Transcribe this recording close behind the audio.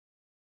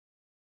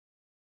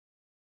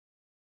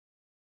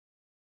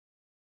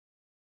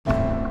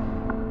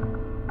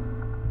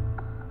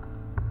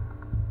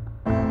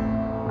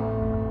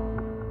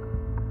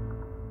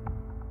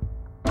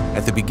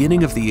At the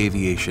beginning of the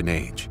aviation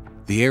age,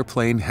 the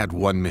airplane had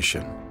one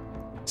mission: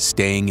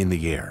 staying in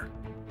the air.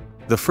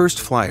 The first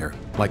flyer,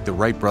 like the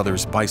Wright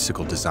Brothers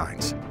bicycle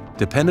designs,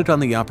 depended on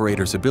the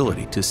operator's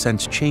ability to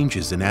sense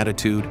changes in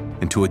attitude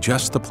and to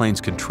adjust the plane's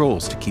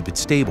controls to keep it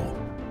stable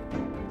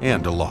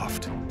and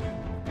aloft.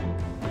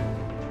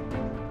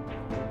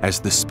 As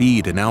the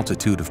speed and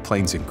altitude of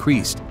planes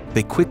increased,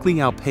 they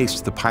quickly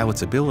outpaced the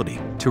pilot's ability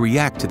to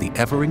react to the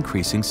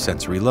ever-increasing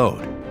sensory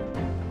load.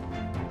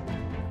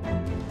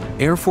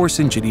 Air Force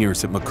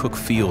engineers at McCook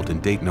Field in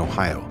Dayton,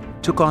 Ohio,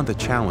 took on the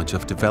challenge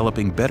of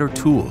developing better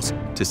tools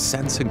to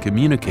sense and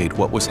communicate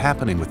what was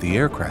happening with the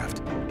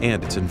aircraft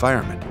and its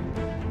environment.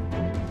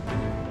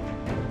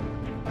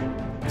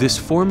 This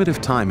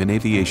formative time in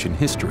aviation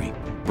history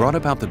brought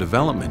about the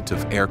development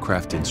of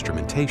aircraft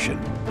instrumentation.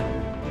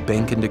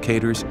 Bank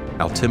indicators,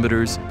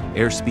 altimeters,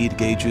 airspeed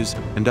gauges,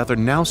 and other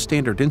now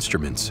standard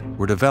instruments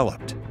were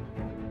developed.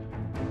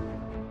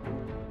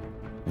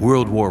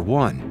 World War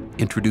I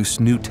introduced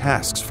new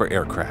tasks for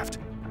aircraft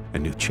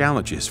and new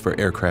challenges for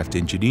aircraft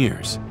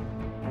engineers.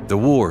 The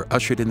war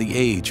ushered in the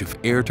age of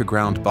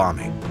air-to-ground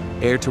bombing,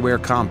 air-to-air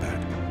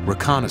combat,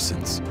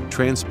 reconnaissance,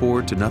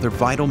 transport, and other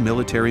vital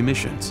military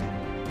missions.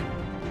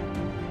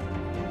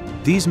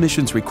 These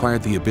missions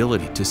required the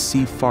ability to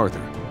see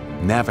farther,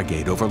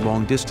 navigate over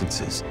long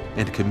distances,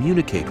 and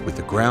communicate with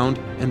the ground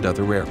and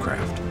other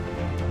aircraft.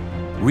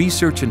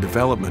 Research and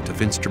development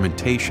of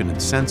instrumentation and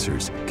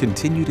sensors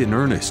continued in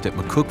earnest at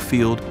McCook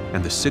Field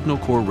and the Signal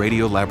Corps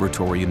Radio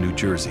Laboratory in New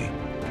Jersey.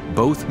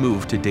 Both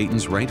moved to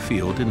Dayton's Wright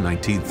Field in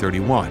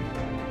 1931.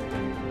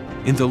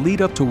 In the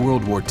lead-up to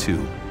World War II,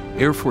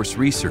 Air Force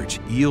research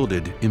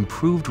yielded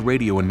improved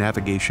radio and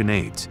navigation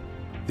aids,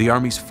 the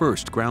Army's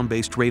first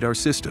ground-based radar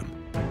system,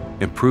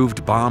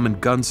 improved bomb and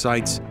gun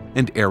sights,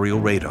 and aerial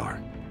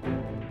radar.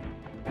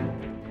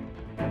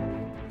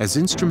 As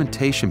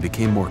instrumentation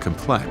became more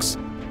complex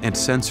and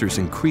sensors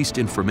increased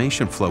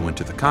information flow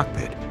into the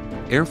cockpit,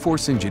 Air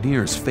Force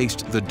engineers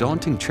faced the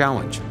daunting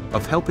challenge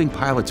of helping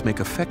pilots make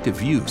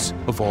effective use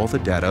of all the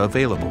data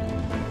available.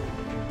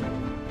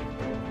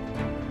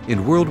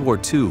 In World War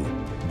II,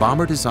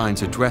 bomber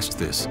designs addressed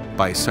this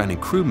by assigning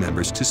crew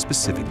members to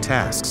specific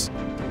tasks.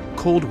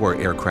 Cold War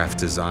aircraft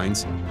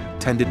designs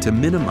tended to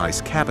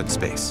minimize cabin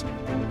space,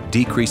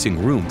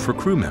 decreasing room for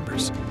crew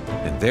members,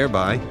 and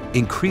thereby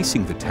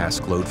increasing the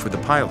task load for the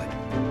pilot.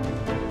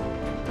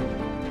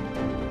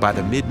 By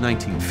the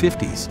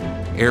mid-1950s,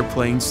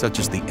 airplanes such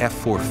as the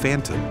F-4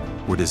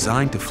 Phantom were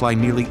designed to fly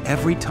nearly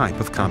every type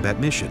of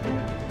combat mission.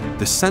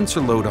 The sensor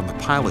load on the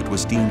pilot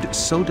was deemed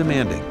so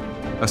demanding,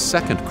 a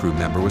second crew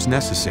member was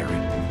necessary.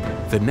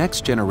 The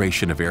next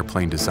generation of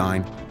airplane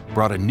design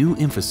brought a new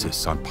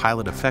emphasis on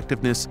pilot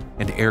effectiveness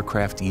and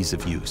aircraft ease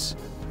of use.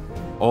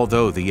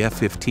 Although the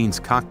F-15's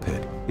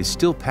cockpit is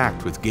still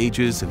packed with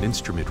gauges and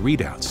instrument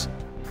readouts,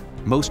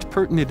 most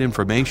pertinent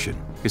information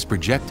is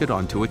projected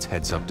onto its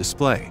heads-up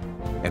display.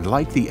 And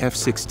like the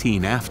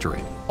F-16 after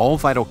it, all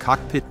vital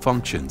cockpit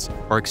functions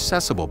are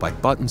accessible by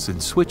buttons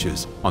and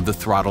switches on the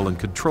throttle and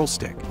control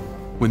stick.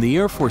 When the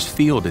Air Force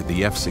fielded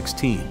the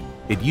F-16,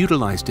 it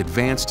utilized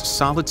advanced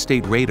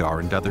solid-state radar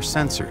and other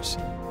sensors.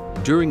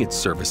 During its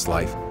service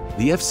life,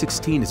 the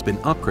F-16 has been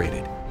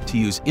upgraded to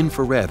use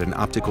infrared and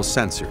optical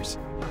sensors,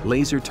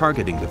 laser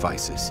targeting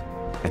devices,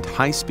 and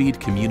high-speed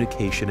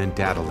communication and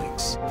data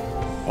links.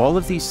 All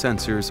of these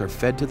sensors are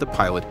fed to the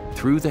pilot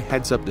through the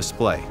heads-up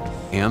display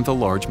and the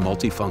large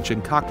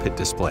multifunction cockpit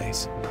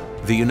displays.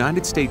 The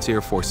United States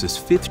Air Force's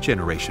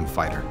fifth-generation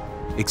fighter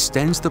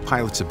extends the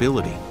pilot's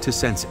ability to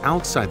sense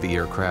outside the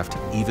aircraft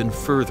even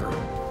further.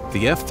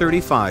 The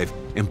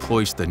F-35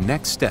 employs the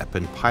next step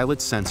in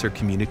pilot-sensor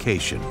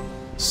communication: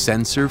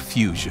 sensor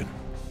fusion.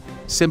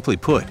 Simply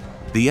put,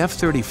 the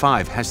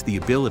F-35 has the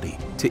ability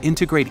to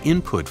integrate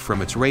input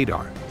from its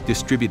radar,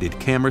 distributed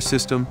camera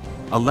system,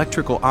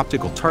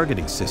 electrical-optical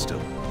targeting system,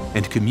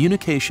 and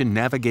communication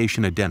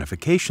navigation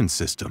identification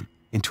system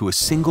into a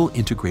single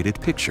integrated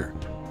picture.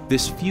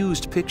 This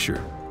fused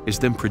picture is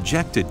then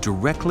projected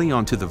directly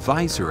onto the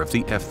visor of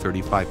the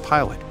F-35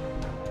 pilot,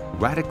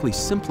 radically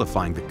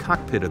simplifying the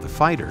cockpit of the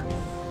fighter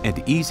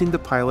and easing the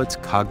pilot's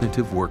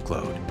cognitive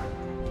workload.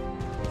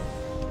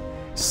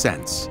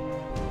 Sense.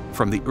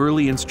 From the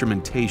early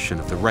instrumentation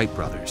of the Wright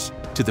Brothers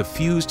to the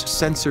fused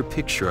sensor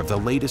picture of the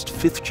latest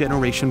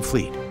fifth-generation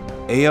fleet,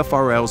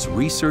 AFRL's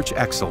research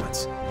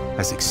excellence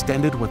has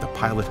extended what the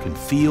pilot can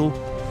feel,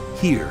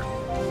 hear,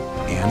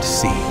 and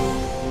see.